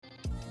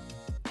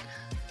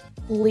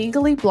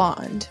Legally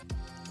Blonde,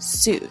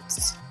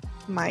 Suits,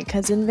 My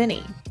Cousin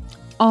Vinny.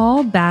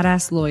 All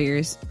badass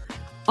lawyers,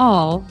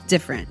 all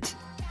different.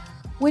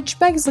 Which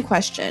begs the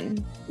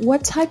question,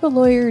 what type of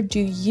lawyer do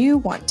you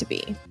want to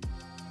be?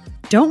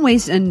 Don't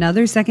waste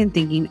another second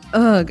thinking,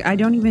 ugh, I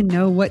don't even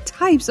know what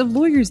types of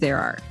lawyers there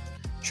are.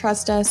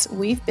 Trust us,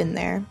 we've been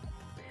there.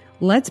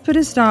 Let's put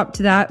a stop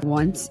to that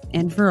once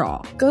and for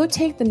all. Go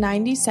take the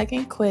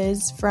 90-second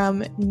quiz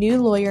from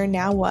New Lawyer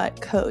Now What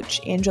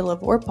coach Angela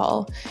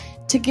Vorpal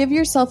to give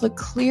yourself a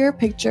clear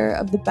picture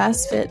of the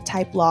best fit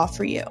type law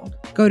for you.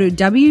 Go to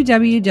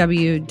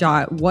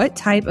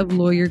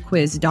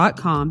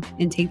www.whattypeoflawyerquiz.com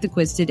and take the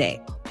quiz today.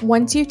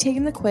 Once you've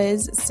taken the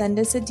quiz, send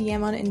us a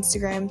DM on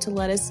Instagram to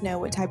let us know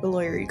what type of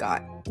lawyer you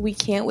got. We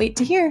can't wait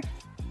to hear.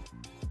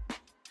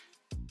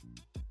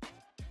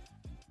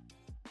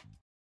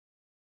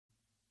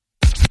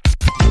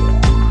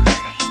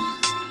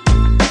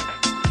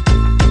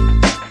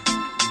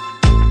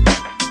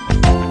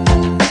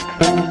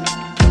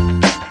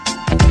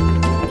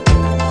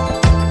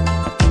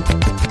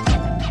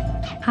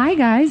 Hi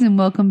guys, and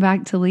welcome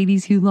back to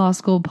Ladies Who Law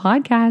School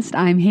podcast.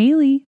 I'm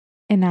Haley.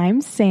 And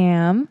I'm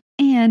Sam.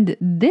 And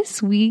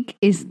this week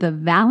is the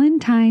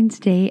Valentine's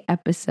Day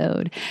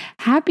episode.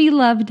 Happy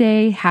Love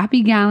Day,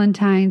 happy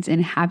Galentine's,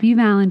 and happy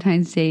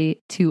Valentine's Day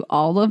to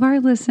all of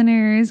our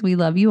listeners. We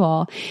love you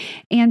all.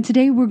 And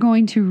today we're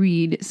going to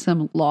read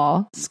some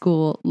law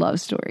school love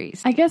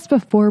stories. I guess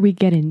before we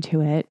get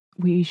into it,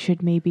 we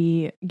should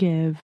maybe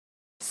give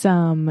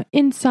some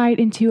insight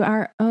into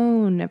our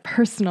own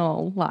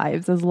personal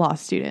lives as law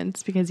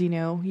students because, you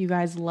know, you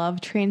guys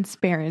love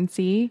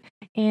transparency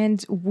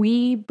and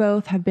we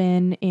both have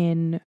been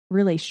in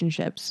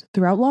relationships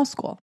throughout law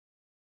school.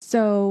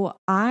 So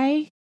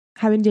I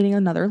have been dating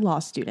another law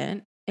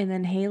student and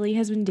then Haley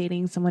has been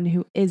dating someone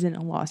who isn't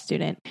a law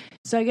student.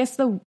 So I guess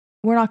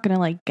we're not going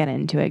to get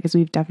into it because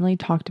we've definitely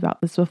talked about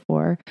this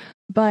before.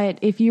 But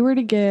if you were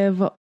to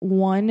give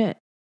one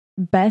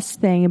best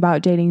thing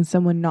about dating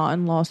someone not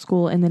in law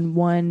school and then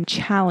one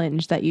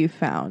challenge that you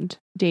found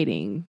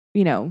dating,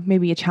 you know,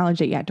 maybe a challenge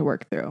that you had to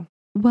work through.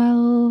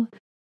 Well,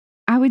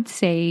 I would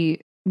say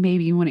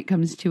maybe when it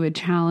comes to a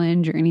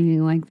challenge or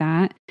anything like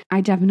that,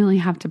 I definitely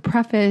have to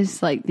preface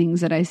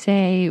things that I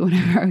say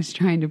whenever I was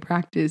trying to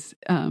practice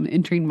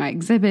entering my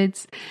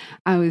exhibits.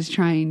 I was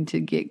trying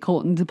to get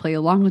Colton to play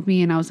along with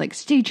me and I was like,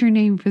 state your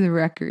name for the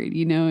record,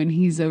 you know, and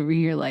he's over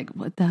here like,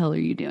 what the hell are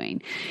you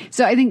doing?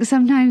 So I think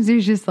sometimes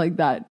there's just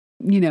that,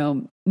 you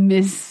know,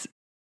 misfire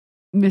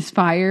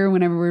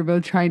whenever we're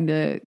both trying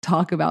to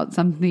talk about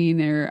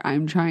something or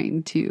I'm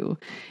trying to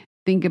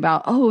think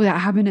about, oh, that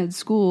happened at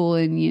school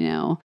and, you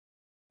know,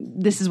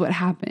 this is what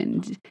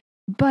happened.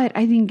 But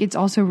I think it's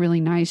also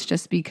really nice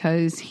just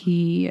because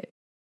he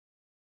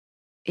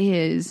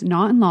is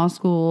not in law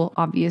school,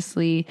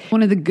 obviously.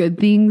 One of the good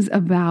things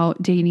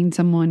about dating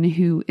someone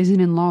who isn't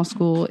in law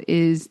school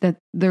is that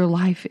their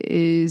life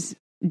is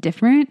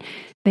different.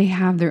 They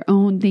have their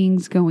own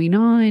things going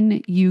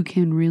on. You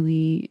can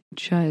really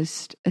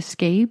just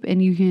escape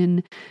and you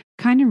can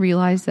kind of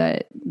realize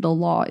that the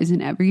law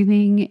isn't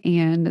everything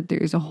and that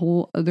there's a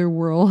whole other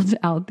world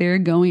out there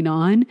going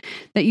on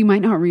that you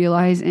might not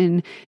realize.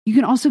 And you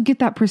can also get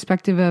that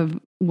perspective of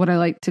what I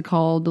like to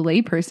call the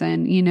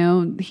layperson. You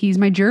know, he's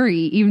my jury,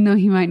 even though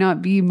he might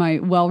not be my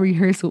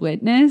well-rehearsed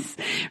witness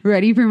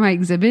ready for my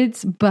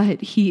exhibits, but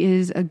he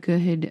is a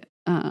good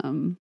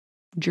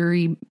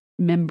jury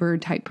member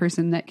type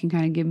person that can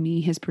kind of give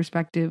me his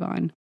perspective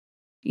on,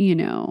 you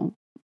know,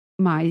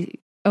 my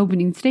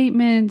opening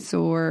statements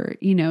or,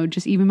 you know,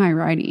 just even my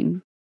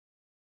writing.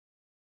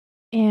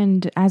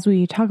 And as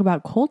we talk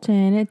about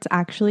Colton, it's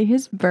actually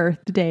his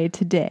birthday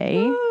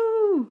today.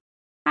 Woo!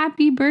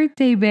 Happy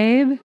birthday,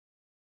 babe.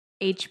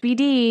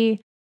 HBD.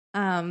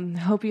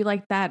 Hope you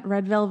liked that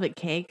red velvet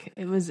cake.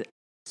 It was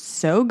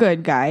so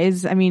good,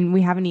 guys. I mean,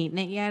 we haven't eaten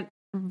it yet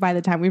by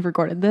the time we've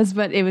recorded this,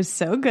 but it was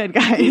so good,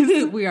 guys.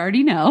 We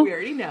already know.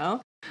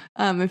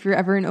 If you're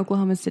ever in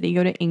Oklahoma City,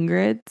 go to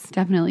Ingrid's.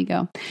 Definitely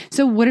go.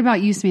 So what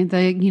about you,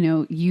 Samantha? You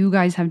know, you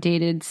guys have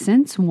dated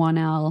since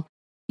 1L.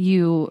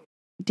 You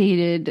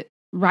dated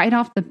right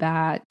off the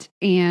bat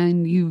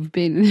and you've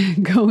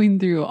been going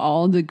through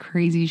all the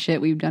crazy shit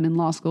we've done in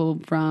law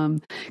school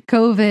from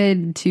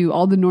COVID to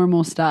all the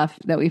normal stuff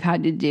that we've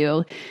had to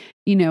do.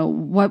 You know,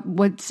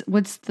 what's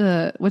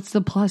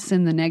the plus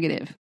and the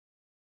negative?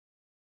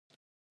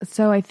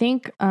 So I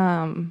think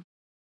a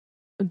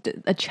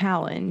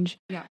challenge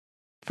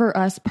for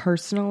us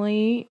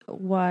personally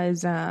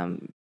was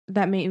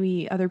that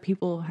maybe other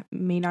people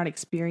may not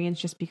experience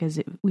just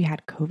because we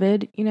had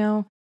COVID, you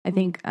know. I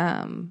think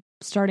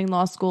starting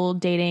law school,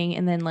 dating,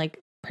 and then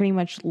pretty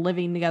much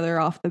living together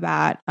off the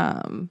bat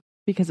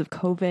because of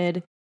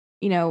COVID,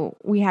 you know,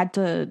 we had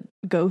to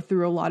go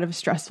through a lot of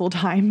stressful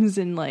times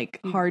and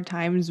hard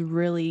times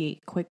really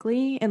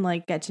quickly and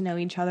get to know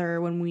each other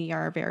when we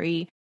are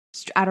very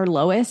at our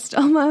lowest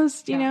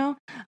almost, you know,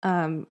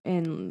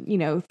 and, you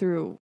know,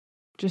 through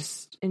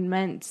just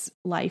immense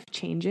life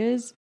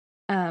changes.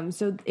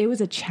 So it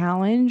was a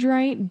challenge,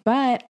 right?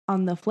 But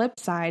on the flip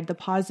side, the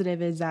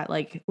positive is that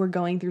like we're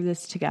going through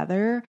this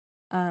together.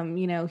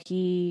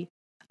 He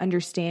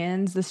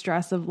understands the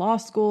stress of law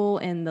school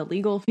and the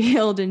legal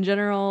field in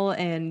general,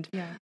 and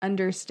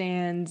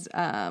understands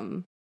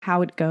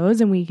how it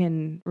goes, and we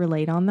can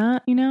relate on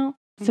that,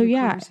 So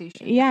yeah,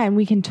 and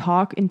we can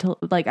talk until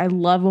like I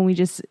love when we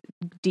just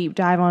deep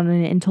dive on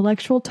an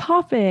intellectual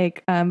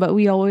topic, but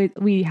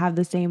we have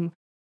the same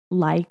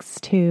likes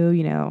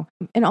too,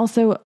 and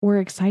also we're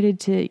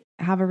excited to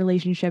have a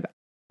relationship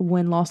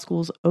when law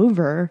school's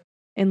over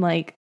and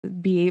like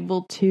be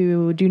able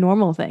to do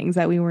normal things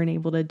that we weren't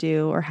able to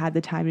do or had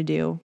the time to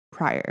do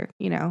prior,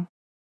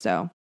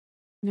 so.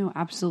 No,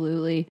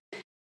 absolutely.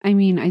 I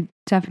mean, I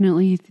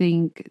definitely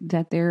think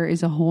that there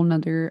is a whole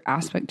nother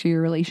aspect to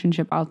your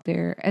relationship out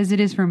there, as it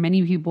is for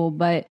many people.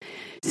 But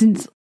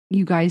since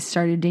you guys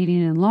started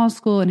dating in law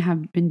school and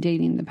have been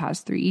dating the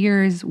past 3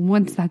 years,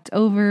 once that's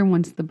over,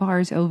 once the bar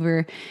is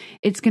over,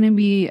 it's going to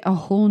be a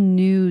whole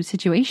new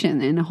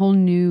situation and a whole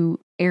new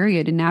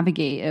area to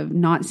navigate of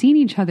not seeing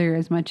each other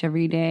as much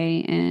every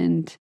day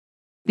and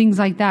things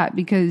like that.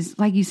 Because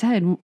like you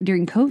said,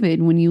 during COVID,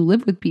 when you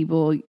live with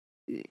people,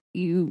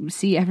 you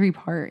see every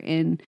part.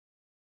 And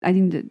I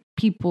think that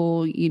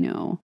people,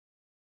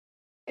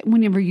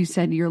 whenever you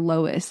said your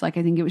lowest, like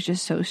I think it was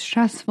just so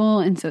stressful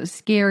and so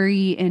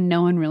scary and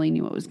no one really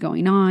knew what was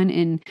going on.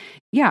 And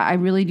yeah, I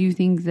really do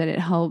think that it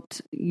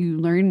helped you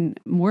learn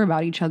more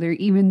about each other,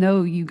 even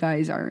though you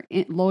guys are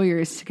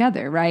lawyers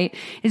together, right?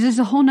 It's just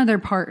a whole nother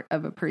part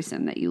of a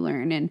person that you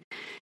learn. And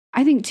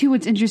I think too,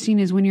 what's interesting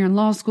is when you're in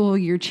law school,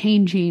 you're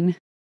changing.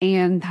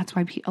 And that's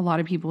why a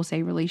lot of people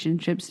say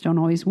relationships don't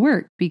always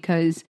work,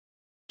 because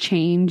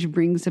change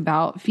brings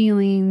about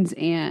feelings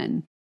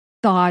and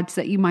thoughts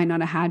that you might not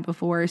have had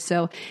before.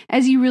 So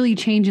as you really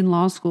change in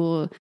law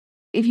school,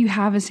 if you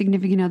have a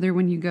significant other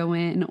when you go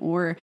in,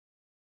 or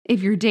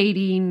if you're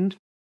dating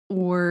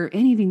or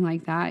anything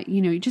like that,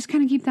 you just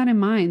kind of keep that in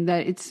mind,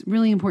 that it's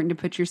really important to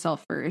put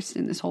yourself first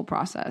in this whole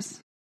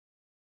process.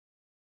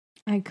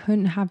 I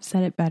couldn't have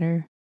said it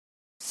better.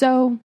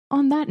 So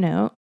on that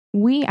note,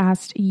 we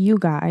asked you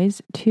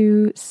guys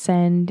to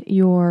send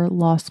your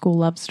law school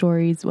love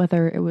stories,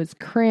 whether it was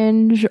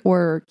cringe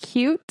or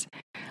cute.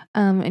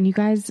 And you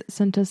guys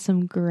sent us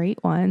some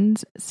great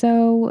ones.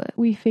 So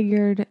we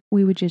figured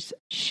we would just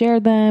share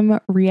them,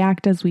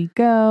 react as we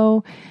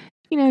go,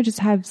 just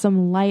have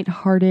some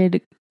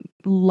lighthearted,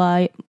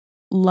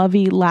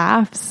 lovey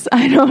laughs.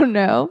 I don't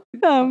know.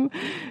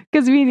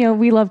 Because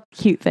we love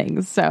cute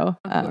things. So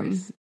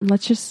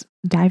let's just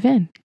dive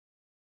in.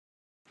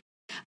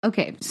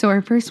 Okay, so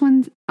our first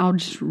one, I'll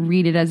just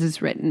read it as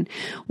it's written.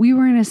 We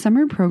were in a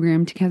summer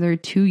program together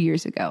 2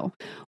 years ago.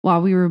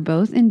 While we were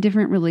both in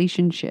different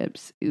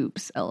relationships,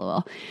 oops,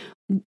 LOL,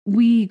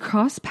 we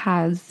crossed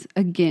paths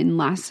again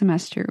last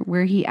semester,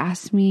 where he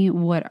asked me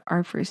what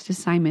our first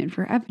assignment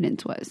for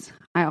evidence was.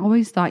 I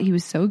always thought he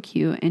was so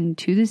cute, and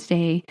to this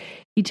day,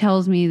 he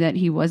tells me that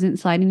he wasn't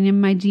sliding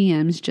in my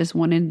DMs, just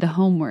wanted the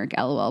homework,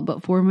 LOL,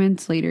 but 4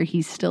 months later,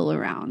 he's still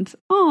around.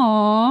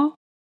 Aww.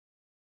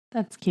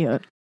 That's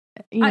cute.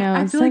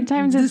 I feel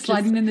sometimes like it's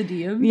sliding just, in the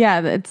DMs. Yeah,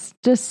 it's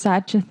just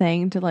such a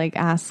thing to like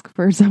ask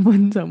for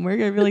someone's homework.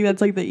 I feel like that's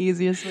like the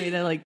easiest way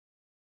to like.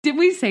 Did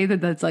we say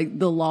that that's like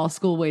the law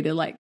school way to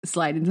like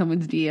slide in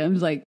someone's DMs?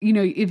 Like,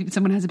 if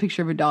someone has a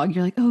picture of a dog,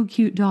 you're like, oh,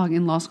 cute dog.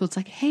 In law school, it's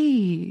like,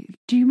 hey,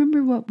 do you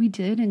remember what we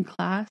did in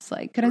class?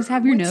 Like, could I just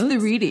have your notes? The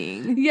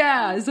reading.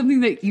 Yeah,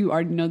 something that you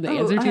already know the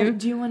answer to.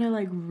 Do you want to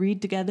like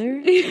read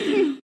together?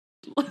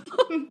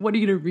 What, are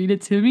you going to read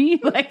it to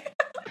me? Like,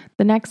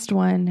 the next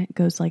one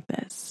goes like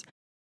this.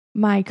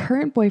 My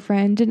current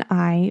boyfriend and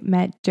I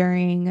met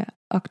during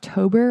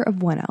October of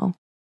 1L.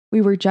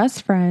 We were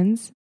just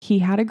friends. He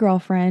had a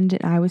girlfriend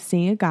and I was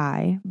seeing a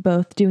guy,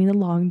 both doing the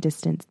long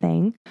distance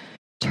thing.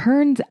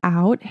 Turns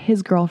out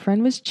his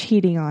girlfriend was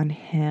cheating on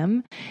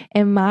him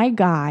and my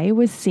guy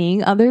was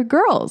seeing other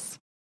girls.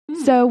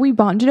 So we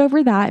bonded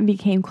over that and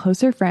became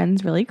closer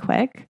friends really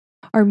quick.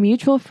 Our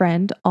mutual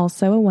friend,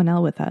 also a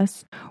 1L with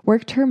us,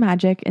 worked her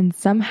magic and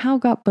somehow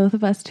got both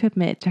of us to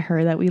admit to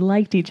her that we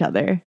liked each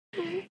other.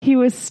 He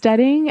was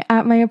studying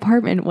at my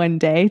apartment one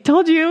day.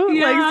 Told you,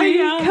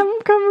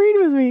 come read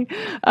with me.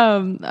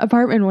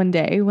 Apartment one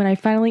day when I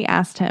finally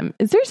asked him,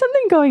 is there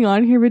something going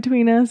on here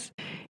between us?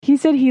 He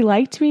said he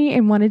liked me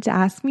and wanted to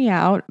ask me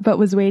out, but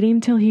was waiting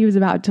till he was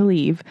about to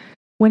leave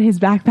when his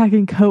backpack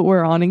and coat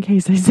were on in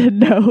case I said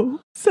no,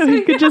 so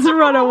he could just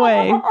run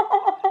away.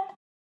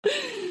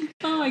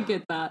 Oh, I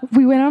get that.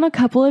 We went on a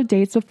couple of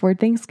dates before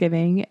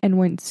Thanksgiving and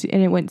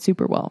it went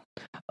super well.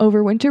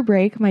 Over winter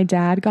break, my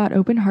dad got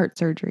open heart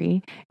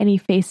surgery and he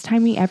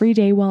FaceTimed me every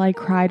day while I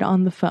cried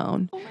on the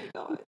phone. Oh my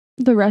God.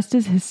 the rest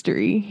is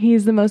history.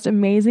 He's the most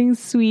amazing,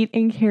 sweet,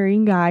 and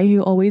caring guy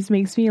who always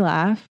makes me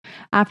laugh.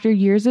 After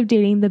years of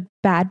dating the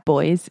bad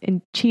boys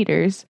and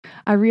cheaters,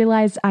 I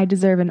realized I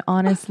deserve an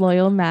honest,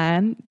 loyal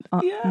man.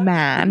 Our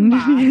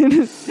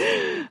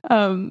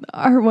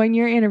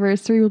 1-year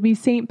anniversary will be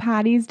St.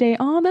 Patty's Day.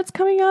 Oh, that's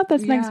coming up.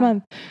 That's next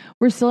month.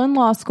 We're still in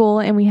law school,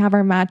 and we have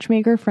our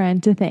matchmaker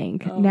friend to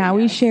thank. Now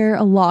we share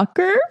a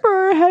locker for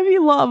our heavy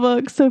law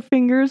book, so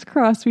fingers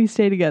crossed we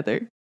stay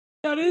together.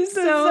 That is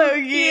so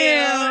cute.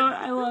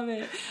 I love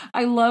it.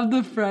 I love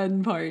the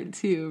friend part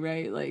too,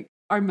 right? Like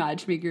our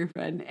matchmaker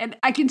friend. And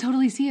I can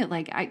totally see it.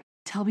 Like I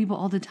tell people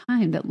all the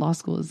time that law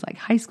school is like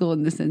high school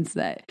in the sense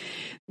that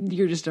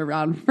you're just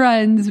around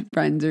friends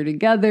are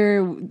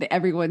together,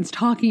 everyone's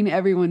talking,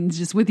 everyone's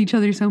just with each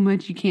other so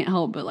much you can't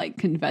help but like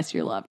confess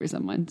your love for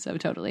someone. So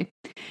totally.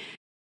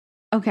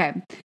 Okay,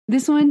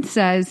 this one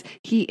says,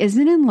 he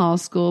isn't in law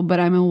school, but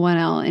I'm a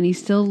 1L and he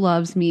still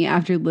loves me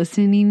after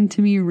listening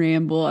to me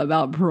ramble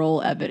about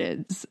parole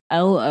evidence.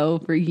 LO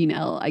freaking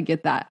L. I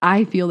get that.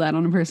 I feel that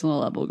on a personal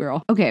level,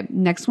 girl. Okay,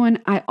 next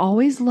one. I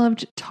always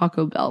loved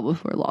Taco Bell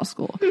before law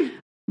school.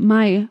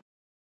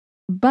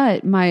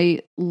 But my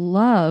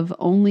love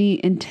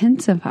only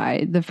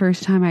intensified the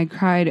first time I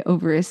cried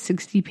over a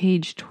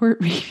 60-page tort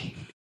reading.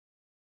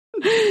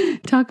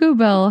 Taco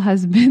Bell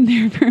has been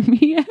there for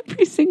me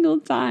every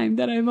single time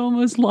that I've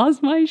almost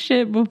lost my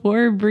shit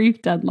before a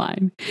brief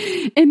deadline.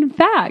 In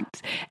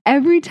fact,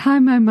 every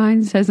time my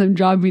mind says I'm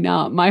dropping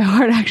out, my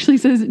heart actually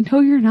says, no,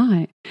 you're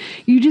not.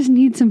 You just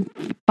need some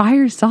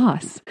fire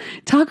sauce.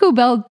 Taco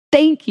Bell,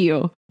 thank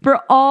you for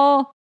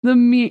all the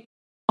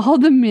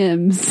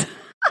memes.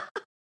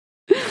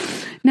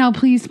 Now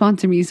please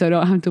sponsor me so I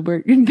don't have to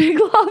work in Big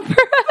Law forever.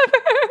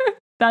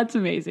 That's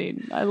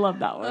amazing. I love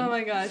that one. Oh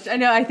my gosh. I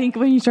know. I think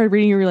when you started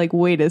reading, you were like,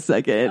 wait a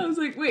second. I was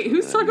like, wait,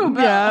 who's Taco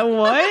Bell? Yeah,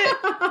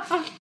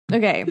 what?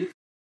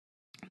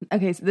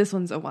 Okay, so this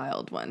one's a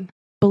wild one.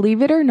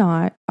 Believe it or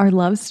not, our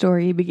love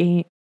story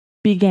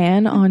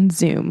began on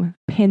Zoom.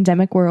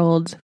 Pandemic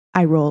world,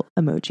 eye roll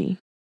emoji.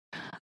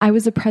 I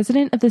was the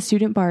president of the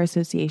Student Bar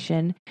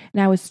Association,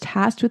 and I was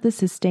tasked with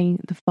assisting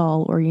the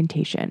fall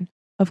orientation.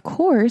 Of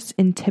course,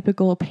 in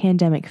typical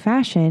pandemic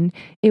fashion,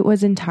 it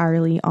was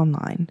entirely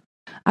online.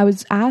 I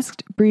was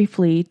asked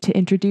briefly to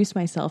introduce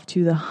myself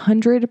to the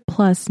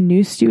 100+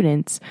 new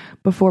students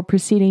before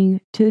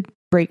proceeding to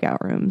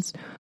breakout rooms.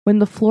 When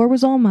the floor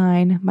was all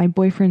mine, my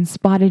boyfriend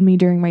spotted me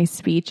during my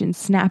speech and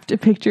snapped a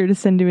picture to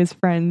send to his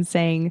friends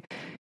saying,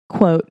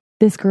 quote,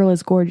 "This girl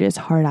is gorgeous,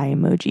 heart eye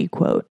emoji,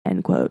 quote,"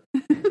 end quote.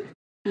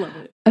 Love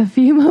it. A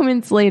few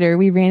moments later,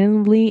 we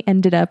randomly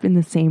ended up in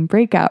the same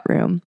breakout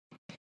room.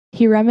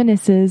 He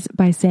reminisces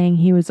by saying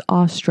he was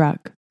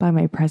awestruck by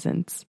my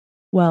presence.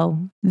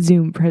 Well,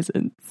 Zoom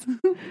presence.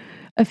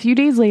 A few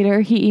days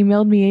later, he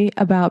emailed me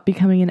about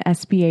becoming an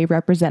SBA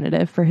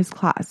representative for his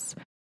class.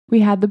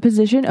 We had the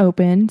position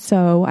open,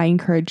 so I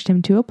encouraged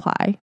him to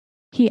apply.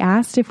 He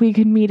asked if we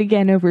could meet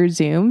again over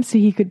Zoom so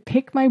he could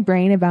pick my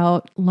brain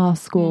about law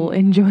school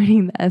and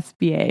joining the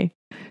SBA.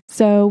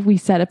 So we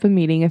set up a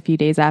meeting a few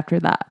days after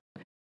that.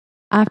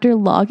 After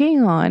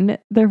logging on,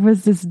 there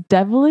was this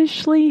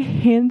devilishly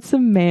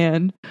handsome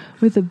man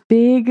with a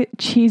big,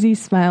 cheesy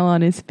smile on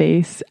his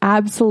face,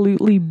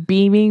 absolutely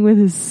beaming with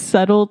his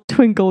subtle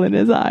twinkle in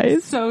his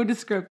eyes. So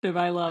descriptive.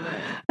 I love it.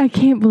 "I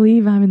can't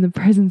believe I'm in the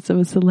presence of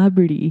a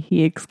celebrity,"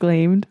 he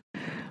exclaimed.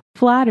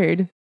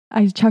 Flattered,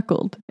 I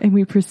chuckled, and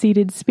we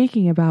proceeded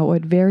speaking about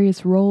what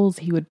various roles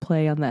he would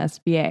play on the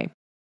SBA.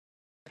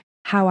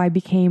 How I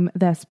became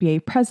the SBA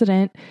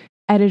president,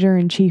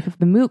 editor-in-chief of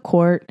the Moot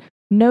Court,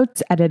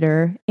 notes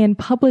editor, and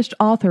published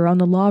author on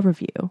the Law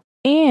Review,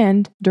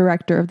 and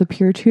director of the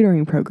peer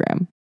tutoring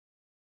program.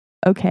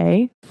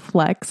 Okay,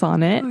 flex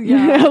on it.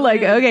 Yeah,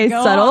 like, okay,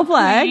 subtle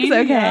flex.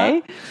 Okay.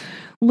 Yeah.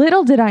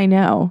 Little did I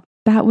know,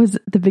 that was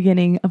the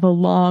beginning of a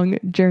long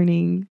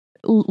journey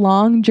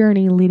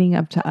leading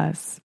up to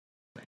us.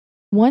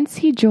 Once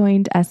he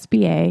joined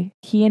SBA,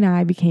 he and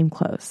I became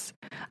close.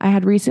 I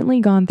had recently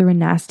gone through a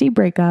nasty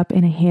breakup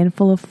and a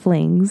handful of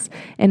flings,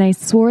 and I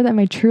swore that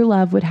my true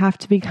love would have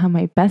to become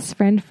my best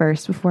friend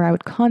first before I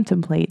would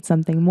contemplate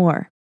something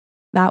more.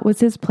 That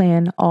was his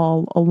plan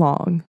all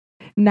along.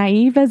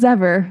 Naive as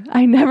ever,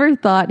 I never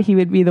thought he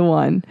would be the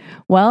one.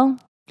 Well,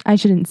 I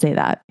shouldn't say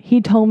that.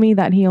 He told me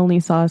that he only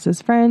saw us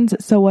as friends,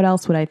 so what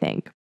else would I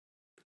think?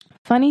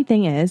 Funny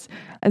thing is,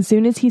 as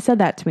soon as he said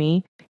that to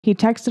me, he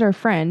texted our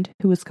friend,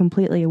 who was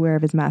completely aware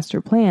of his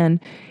master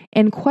plan,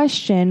 and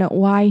questioned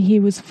why he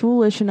was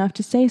foolish enough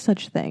to say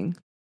such a thing.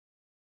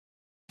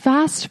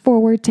 Fast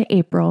forward to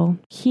April,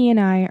 he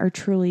and I are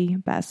truly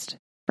best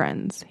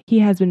friends. He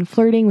has been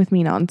flirting with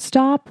me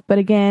nonstop, but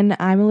again,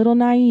 I'm a little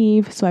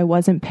naive, so I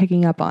wasn't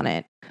picking up on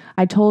it.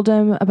 I told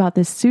him about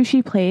this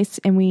sushi place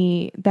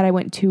that I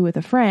went to with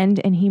a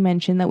friend, and he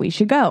mentioned that we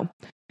should go.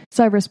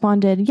 So I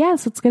responded,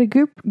 yes, let's get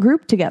a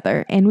group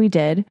together, and we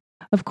did.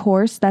 Of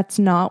course, that's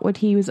not what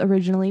he was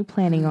originally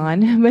planning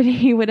on, but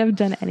he would have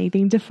done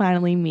anything to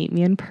finally meet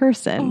me in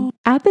person.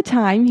 At the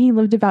time, he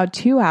lived about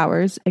 2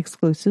 hours,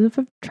 exclusive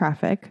of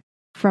traffic,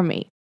 from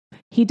me.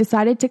 He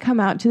decided to come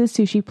out to the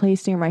sushi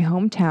place near my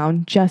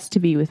hometown just to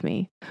be with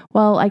me.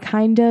 Well, I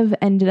kind of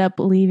ended up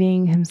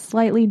leaving him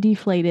slightly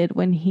deflated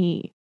when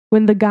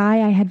the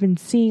guy I had been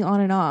seeing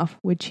on and off,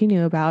 which he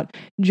knew about,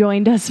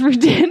 joined us for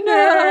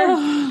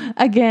dinner.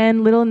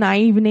 Again, little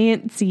naive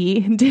Nancy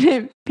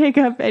didn't pick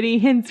up any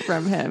hints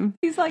from him.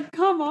 He's like,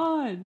 come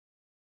on.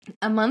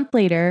 A month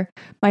later,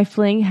 my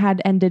fling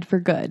had ended for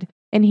good,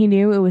 and he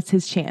knew it was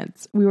his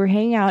chance. We were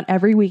hanging out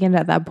every weekend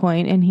at that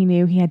point, and he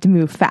knew he had to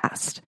move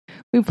fast.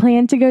 We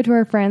planned to go to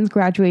our friend's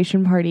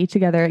graduation party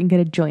together and get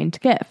a joint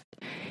gift.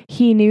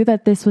 He knew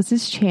that this was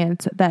his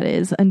chance, that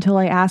is, until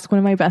I asked one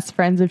of my best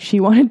friends if she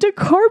wanted to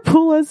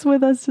carpool us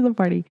with us to the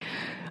party.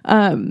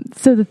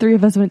 So the three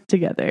of us went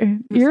together.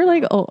 You're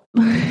like, oh.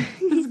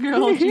 This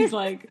girl, she's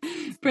like,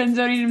 friend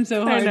zoning him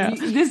so hard.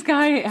 This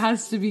guy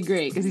has to be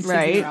great because he's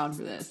sticking around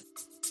for this.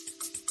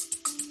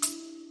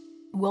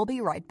 We'll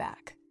be right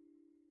back.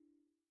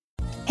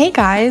 Hey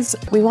guys,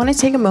 we want to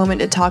take a moment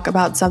to talk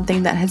about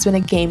something that has been a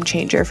game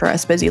changer for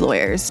us busy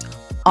lawyers,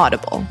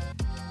 Audible.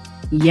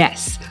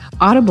 Yes,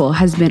 Audible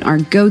has been our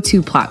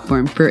go-to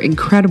platform for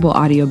incredible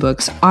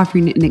audiobooks,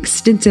 offering an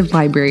extensive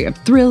library of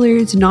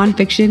thrillers,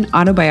 nonfiction,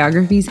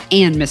 autobiographies,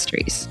 and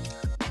mysteries.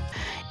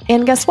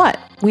 And guess what?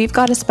 We've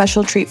got a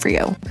special treat for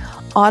you.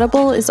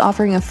 Audible is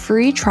offering a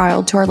free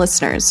trial to our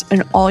listeners,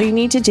 and all you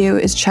need to do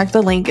is check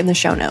the link in the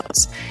show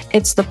notes.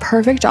 It's the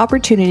perfect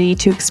opportunity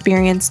to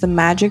experience the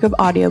magic of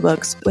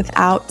audiobooks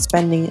without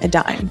spending a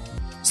dime.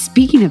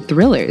 Speaking of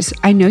thrillers,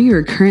 I know you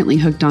are currently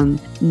hooked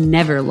on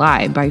Never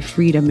Lie by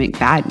Frida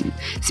McFadden.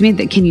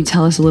 Samantha, can you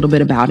tell us a little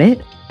bit about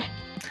it?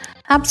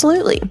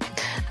 Absolutely.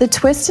 The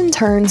twists and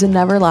turns in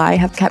Never Lie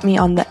have kept me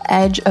on the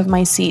edge of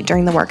my seat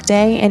during the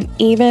workday and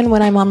even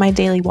when I'm on my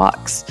daily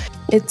walks.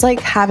 It's like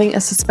having a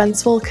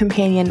suspenseful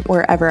companion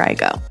wherever I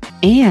go.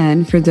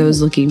 And for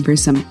those looking for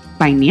some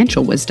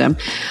financial wisdom,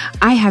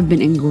 I have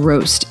been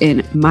engrossed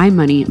in My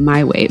Money,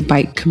 My Way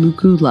by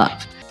Kumiko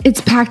Love. It's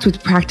packed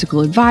with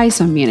practical advice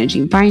on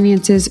managing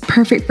finances,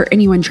 perfect for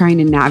anyone trying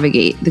to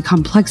navigate the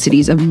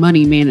complexities of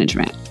money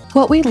management.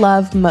 What we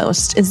love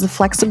most is the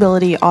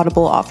flexibility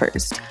Audible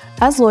offers.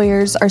 As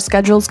lawyers, our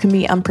schedules can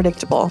be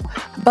unpredictable,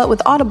 but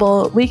with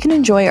Audible, we can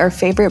enjoy our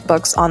favorite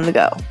books on the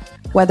go,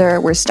 whether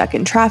we're stuck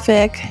in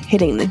traffic,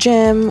 hitting the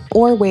gym,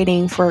 or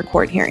waiting for a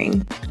court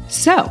hearing.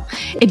 So,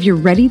 if you're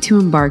ready to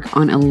embark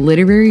on a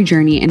literary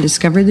journey and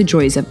discover the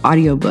joys of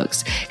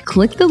audiobooks,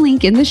 click the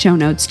link in the show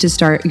notes to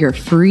start your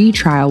free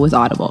trial with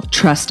Audible.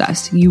 Trust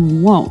us, you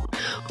won't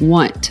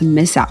want to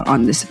miss out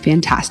on this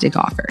fantastic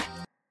offer.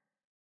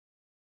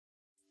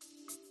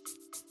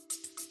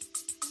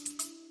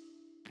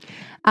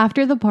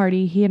 After the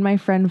party, he and my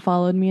friend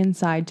followed me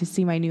inside to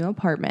see my new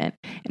apartment,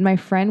 and my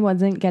friend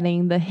wasn't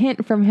getting the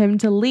hint from him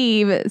to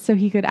leave so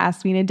he could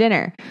ask me to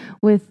dinner.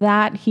 With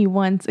that, he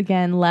once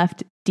again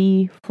left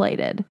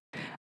deflated.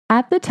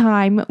 At the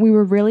time, we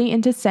were really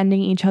into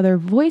sending each other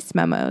voice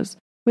memos.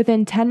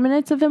 Within 10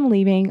 minutes of him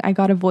leaving, I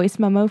got a voice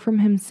memo from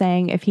him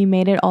saying if he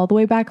made it all the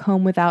way back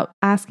home without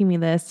asking me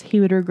this, he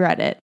would regret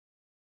it.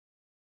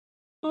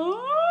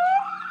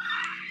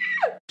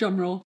 Drum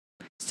roll.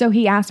 So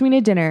he asked me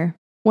to dinner.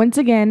 Once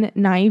again,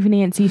 naive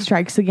Nancy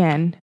strikes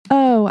again.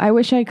 Oh, I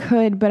wish I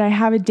could, but I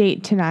have a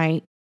date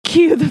tonight.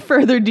 Cue the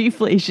further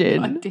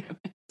deflation. God damn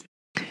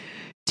it.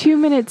 2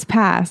 minutes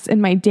pass,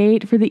 and my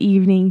date for the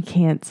evening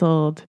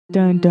canceled.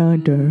 Dun,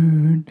 dun,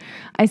 dun.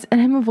 I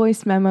sent him a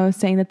voice memo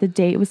saying that the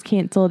date was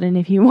canceled, and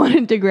if he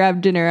wanted to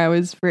grab dinner, I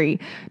was free,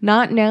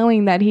 not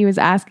knowing that he was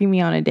asking me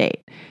on a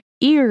date.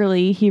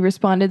 Eagerly, he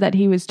responded that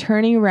he was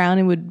turning around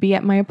and would be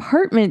at my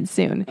apartment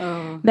soon.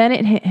 Oh. Then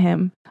it hit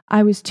him.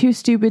 I was too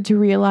stupid to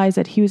realize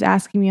that he was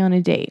asking me on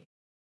a date.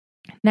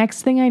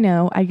 Next thing I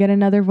know, I get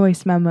another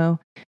voice memo.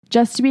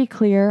 Just to be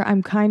clear,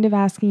 I'm kind of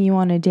asking you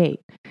on a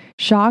date.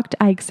 Shocked,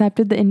 I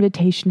accepted the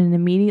invitation and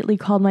immediately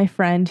called my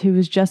friend who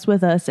was just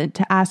with us and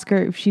to ask her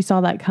if she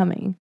saw that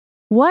coming.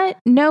 What?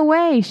 No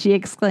way, she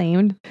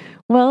exclaimed.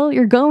 Well,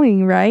 you're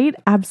going, right?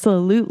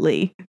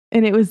 Absolutely.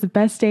 And it was the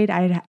best date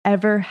I'd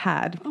ever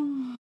had.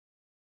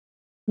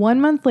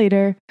 1 month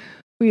later,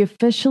 we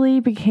officially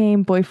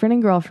became boyfriend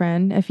and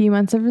girlfriend. A few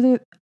months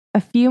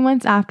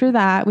after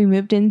that, we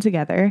moved in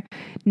together.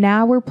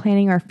 Now we're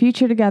planning our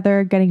future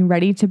together, getting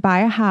ready to buy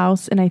a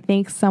house, and I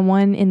think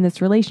someone in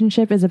this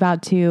relationship is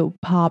about to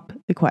pop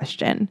the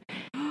question.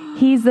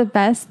 He's the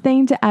best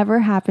thing to ever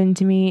happen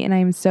to me, and I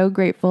am so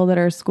grateful that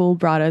our school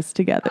brought us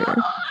together. Oh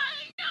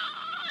my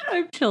God.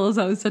 I'm chills.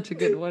 That was such a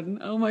good one.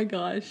 Oh my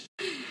gosh.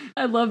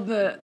 I love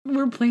that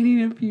we're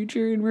planning a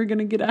future and we're going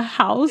to get a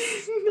house.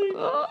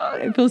 Oh,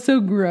 it feels so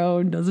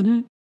grown, doesn't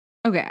it?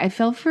 Okay, I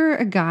fell for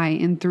a guy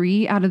in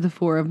 3 out of the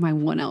 4 of my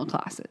 1L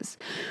classes.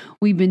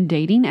 We've been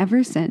dating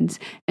ever since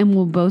and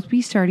will both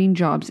be starting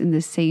jobs in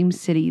the same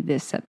city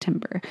this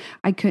September.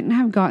 I couldn't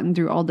have gotten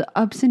through all the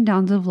ups and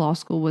downs of law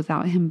school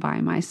without him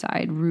by my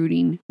side,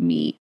 rooting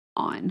me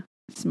on.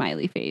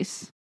 Smiley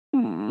face.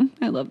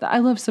 I love that. I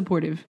love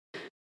supportive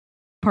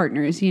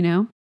partners, you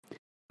know?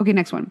 Okay,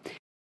 next one.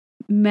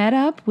 Met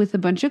up with a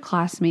bunch of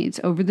classmates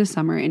over the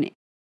summer and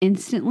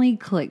instantly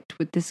clicked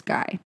with this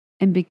guy.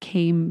 and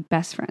became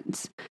best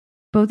friends.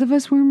 Both of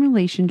us were in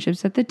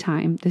relationships at the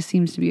time. This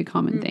seems to be a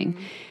common thing.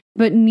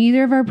 But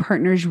neither of our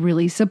partners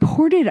really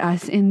supported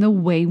us in the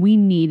way we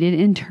needed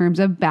in terms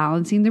of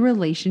balancing the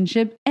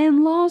relationship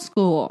and law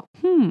school.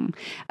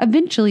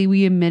 Eventually,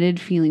 we admitted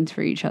feelings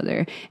for each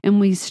other, and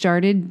we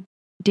started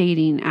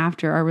dating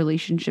after our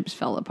relationships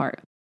fell apart.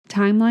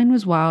 Timeline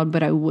was wild,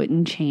 but I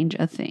wouldn't change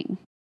a thing.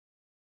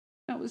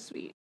 That was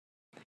sweet.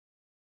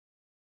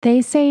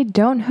 They say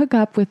don't hook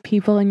up with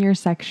people in your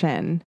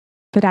section,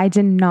 but I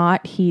did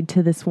not heed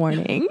to this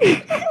warning.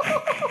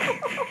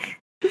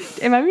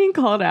 Am I being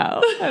called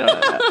out? I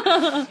don't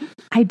know.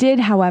 I did,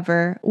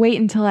 however,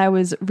 wait until I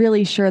was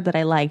really sure that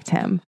I liked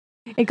him.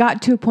 It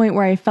got to a point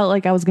where I felt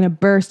like I was going to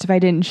burst if I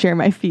didn't share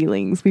my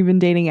feelings. We've been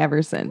dating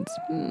ever since.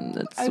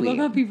 That's sweet. I love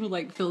how people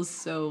feel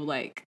so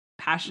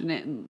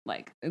passionate and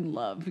in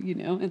love,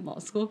 in law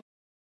school,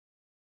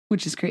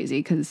 which is crazy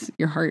because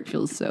your heart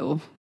feels so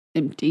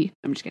empty.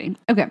 I'm just kidding.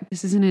 Okay,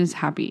 this isn't as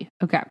happy.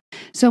 Okay,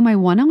 so my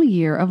 1L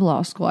year of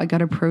law school, I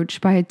got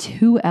approached by a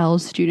 2L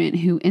student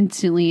who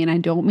instantly, and I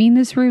don't mean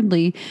this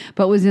rudely,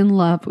 but was in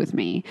love with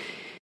me.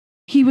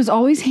 He was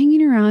always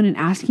hanging around and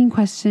asking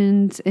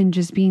questions and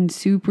just being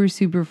super,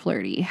 super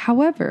flirty.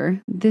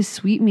 However, this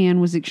sweet man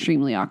was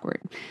extremely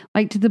awkward,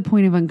 to the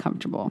point of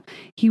uncomfortable.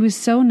 He was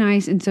so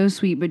nice and so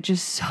sweet, but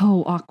just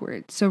so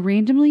awkward. So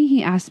randomly,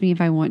 he asked me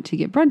if I want to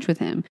get brunch with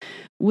him,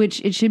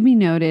 which it should be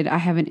noted, I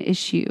have an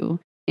issue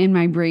in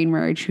my brain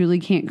where I truly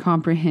can't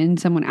comprehend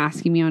someone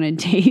asking me on a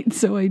date.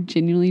 So I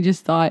genuinely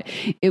just thought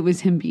it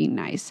was him being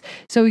nice.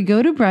 So we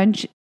go to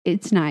brunch.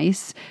 It's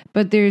nice,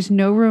 but there's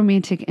no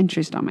romantic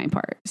interest on my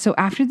part. So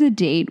after the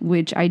date,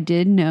 which I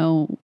didn't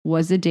know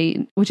was a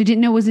date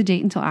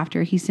until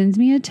after, he sends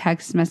me a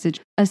text message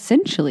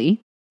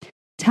essentially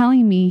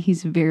telling me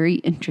he's very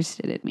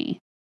interested in me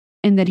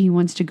and that he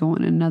wants to go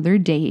on another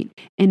date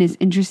and is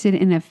interested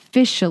in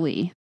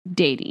officially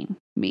dating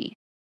me.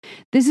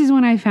 This is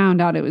when I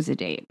found out it was a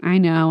date. I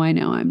know,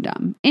 I'm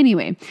dumb.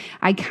 Anyway,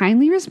 I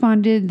kindly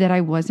responded that I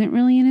wasn't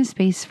really in a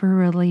space for a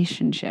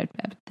relationship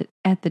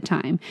at the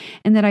time,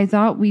 and that I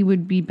thought we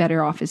would be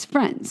better off as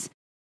friends.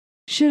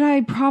 Should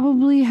I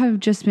probably have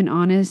just been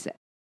honest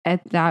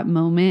at that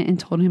moment and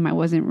told him I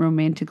wasn't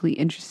romantically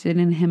interested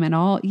in him at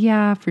all?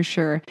 Yeah, for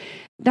sure.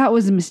 That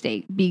was a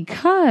mistake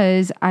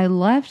because I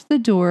left the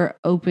door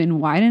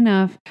open wide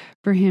enough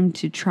for him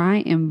to try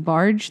and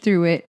barge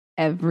through it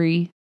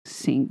every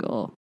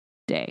single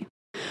day.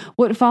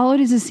 What followed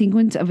is a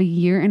sequence of 1.5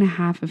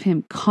 years of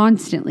him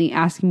constantly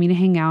asking me to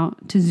hang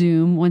out, to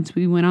Zoom once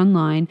we went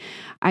online.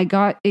 It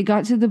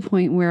got to the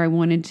point where I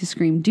wanted to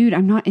scream, dude,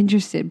 I'm not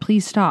interested.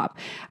 Please stop.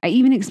 I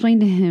even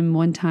explained to him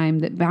one time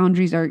that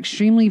boundaries are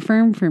extremely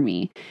firm for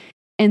me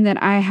and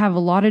that I have a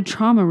lot of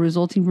trauma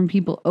resulting from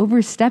people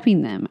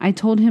overstepping them. I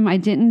told him I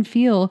didn't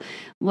feel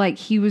like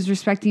he was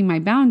respecting my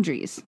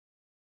boundaries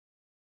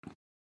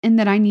and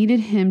that I needed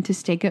him to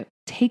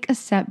take a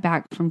step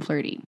back from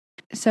flirting.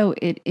 So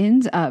it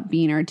ends up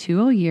being our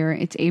 2L year.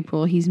 It's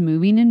April. He's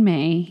moving in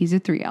May. He's a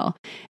 3L.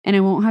 And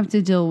I won't have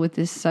to deal with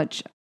this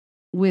such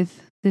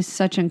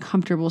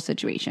uncomfortable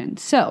situation.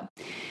 So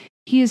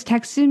he has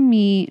texted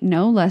me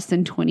no less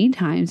than 20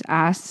 times,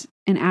 asked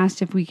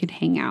if we could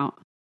hang out,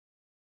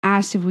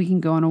 asked if we can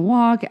go on a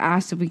walk,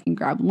 asked if we can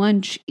grab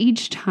lunch.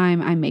 Each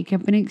time I make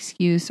up an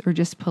excuse or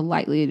just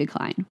politely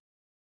decline.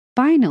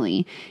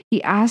 Finally,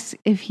 he asks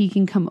if he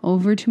can come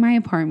over to my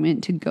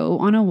apartment to go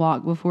on a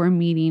walk before a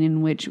meeting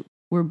in which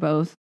we're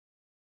both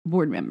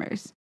board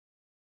members.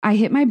 I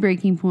hit my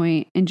breaking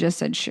point and just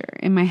said sure.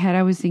 In my head,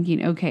 I was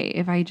thinking, okay,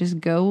 if I just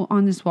go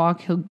on this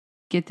walk, he'll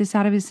get this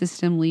out of his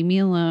system, leave me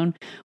alone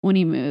when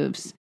he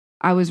moves.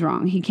 I was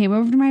wrong. He came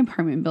over to my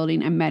apartment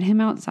building. I met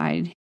him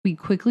outside. We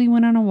quickly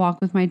went on a walk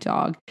with my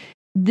dog.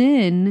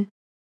 Then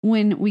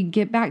when we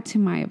get back to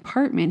my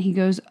apartment, he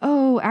goes,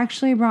 oh,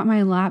 actually, I brought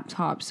my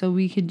laptop so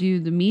we could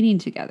do the meeting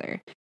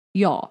together.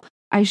 Y'all,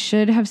 I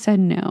should have said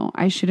no.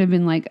 I should have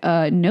been like,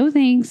 no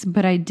thanks,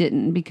 but I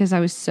didn't because I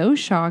was so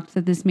shocked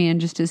that this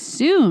man just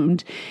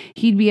assumed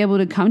he'd be able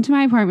to come to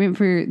my apartment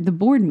for the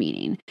board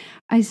meeting.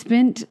 I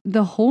spent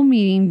the whole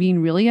meeting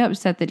being really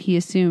upset that he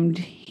assumed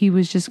he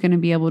was just going to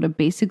be able to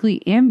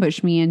basically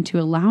ambush me into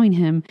allowing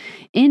him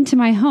into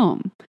my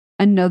home.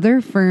 Another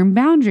firm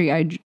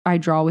boundary I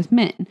draw with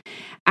men.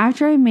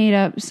 After I made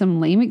up some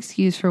lame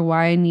excuse for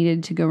why I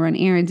needed to go run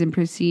errands and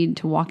proceed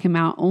to walk him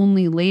out,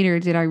 only later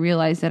did I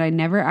realize that I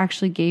never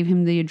actually gave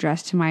him the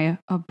address to my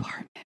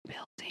apartment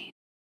building.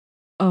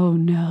 Oh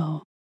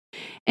no.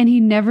 And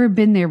he'd never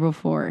been there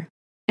before.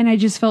 And I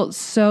just felt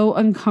so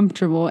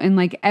uncomfortable and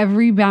like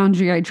every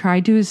boundary I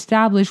tried to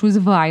establish was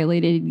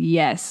violated.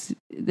 Yes,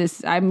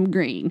 I'm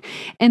agreeing.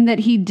 And that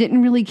he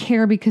didn't really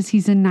care because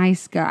he's a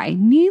nice guy.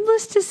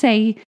 Needless to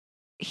say,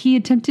 he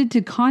attempted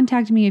to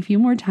contact me a few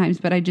more times,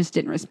 but I just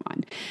didn't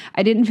respond.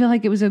 I didn't feel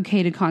like it was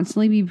okay to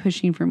constantly be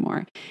pushing for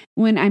more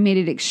when I made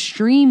it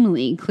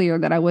extremely clear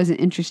that I wasn't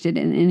interested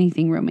in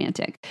anything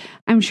romantic.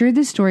 I'm sure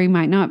this story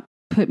might not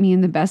put me in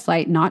the best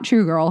light, not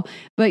true girl,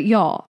 but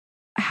y'all,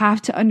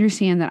 have to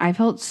understand that I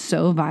felt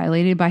so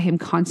violated by him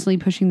constantly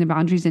pushing the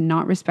boundaries and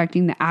not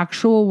respecting the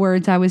actual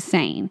words I was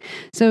saying.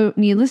 So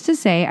needless to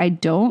say, I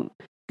did not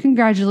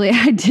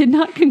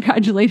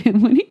congratulate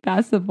him when he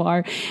passed the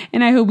bar,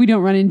 and I hope we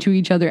don't run into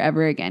each other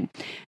ever again.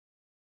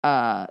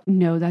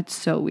 No, that's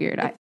so weird.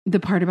 The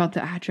part about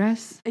the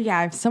address?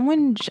 Yeah, if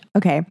someone...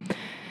 Okay.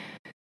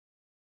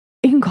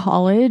 In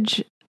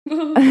college...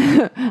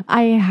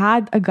 I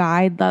had a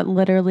guy that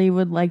literally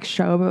would like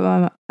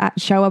show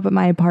up at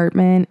my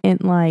apartment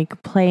and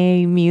like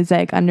play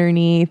music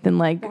underneath and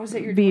like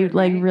be dorm,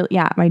 like really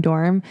my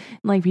dorm and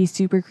like be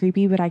super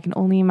creepy. But I can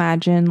only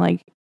imagine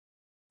like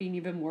being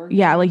even more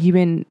like you've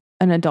been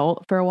an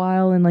adult for a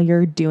while and like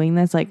you're doing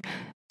this, like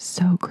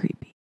so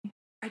creepy.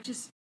 I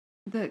just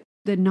the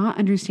not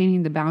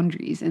understanding the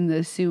boundaries and the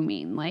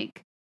assuming,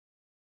 like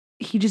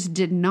he just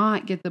did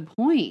not get the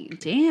point.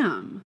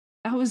 Damn.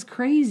 That was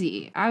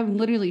crazy. I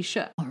literally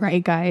shook. All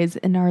right, guys.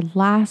 In our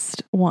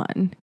last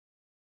one,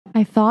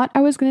 I thought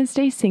I was going to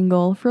stay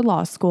single for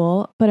law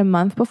school, but a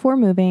month before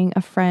moving,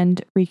 a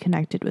friend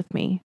reconnected with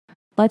me.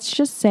 Let's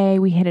just say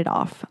we hit it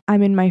off.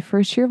 I'm in my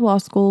first year of law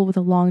school with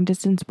a long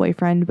distance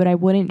boyfriend, but I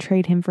wouldn't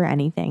trade him for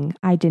anything.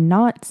 I did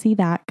not see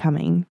that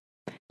coming.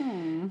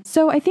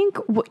 So I think,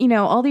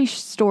 all these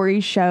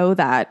stories show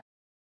that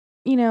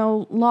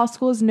law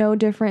school is no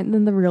different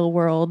than the real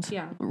world.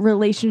 Yeah.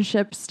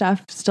 Relationship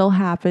stuff still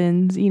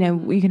happens.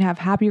 We can have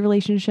happy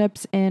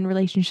relationships and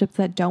relationships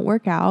that don't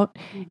work out.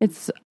 Mm-hmm.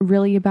 It's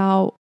really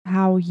about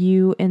how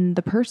you and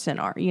the person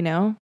are,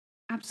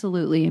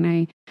 Absolutely. And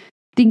I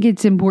think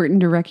it's important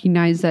to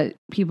recognize that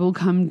people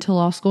come to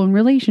law school in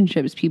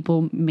relationships.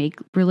 People make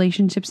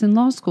relationships in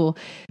law school.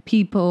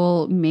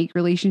 People make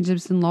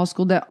relationships in law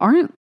school that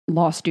aren't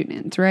law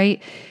students,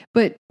 right?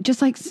 But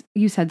just like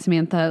you said,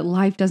 Samantha,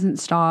 life doesn't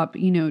stop,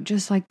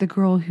 just like the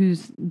girl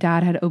whose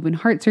dad had open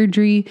heart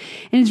surgery.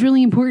 And it's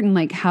really important,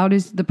 like, how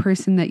does the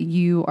person that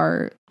you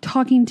are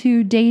talking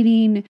to,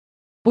 dating,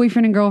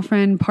 boyfriend and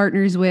girlfriend,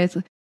 partners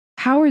with,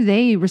 how are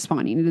they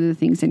responding to the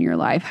things in your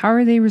life? How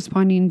are they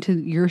responding to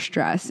your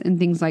stress and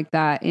things like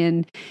that?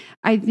 And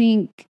I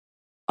think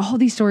all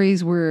these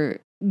stories were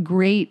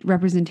great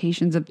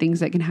representations of things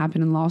that can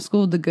happen in law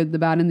school, the good, the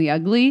bad, and the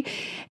ugly,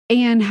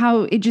 and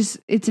how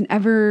it's an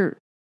ever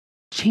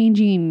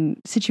changing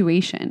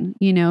situation.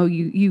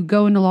 You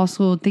go into law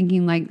school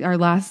thinking like our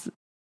last,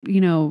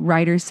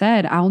 writer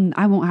said, I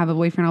won't have a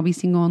boyfriend. I'll be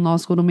single in law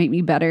school. It'll make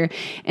me better.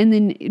 And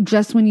then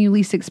just when you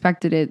least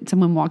expected it,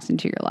 someone walks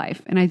into your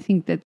life. And I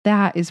think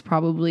that is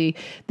probably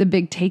the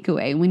big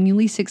takeaway. When you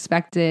least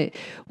expect it,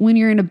 when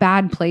you're in a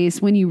bad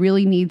place, when you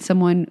really need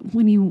someone,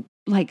 when you,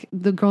 like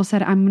the girl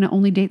said, I'm going to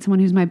only date someone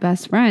who's my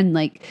best friend.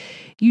 Like,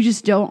 you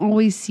just don't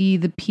always see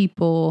the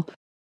people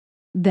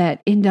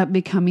that end up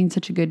becoming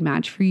such a good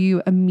match for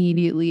you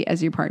immediately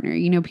as your partner.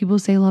 People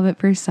say love at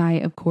first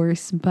sight, of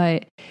course,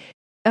 but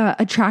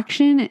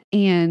attraction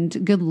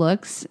and good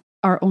looks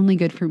are only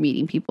good for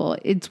meeting people.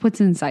 It's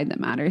what's inside that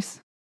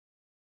matters.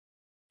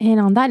 And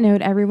on that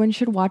note, everyone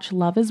should watch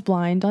Love is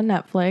Blind on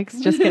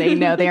Netflix. Just kidding.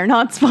 No, they are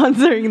not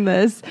sponsoring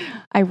this.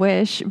 I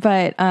wish.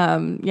 But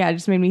it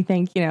just made me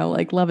think,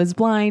 like Love is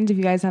Blind. If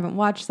you guys haven't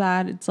watched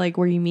that, it's like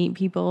where you meet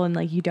people and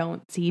like you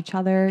don't see each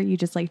other. You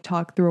just like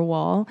talk through a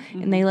wall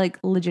and they like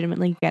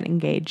legitimately get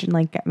engaged and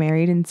like get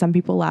married. And some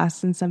people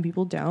last and some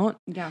people don't.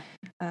 Yeah.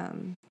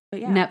 But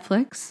yeah.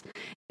 Netflix,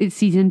 it's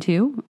season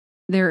 2.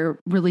 They're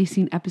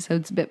releasing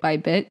episodes bit by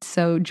bit.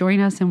 So join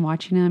us in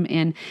watching them.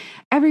 And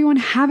everyone,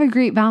 have a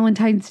great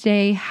Valentine's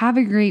Day. Have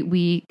a great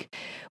week.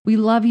 We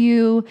love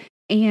you.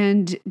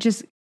 And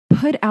just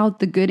put out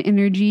the good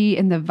energy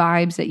and the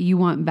vibes that you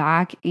want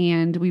back.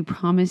 And we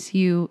promise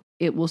you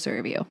it will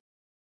serve you.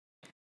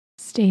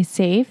 Stay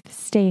safe,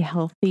 stay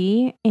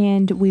healthy,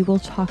 and we will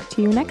talk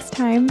to you next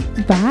time.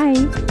 Bye.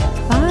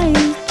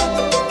 Bye.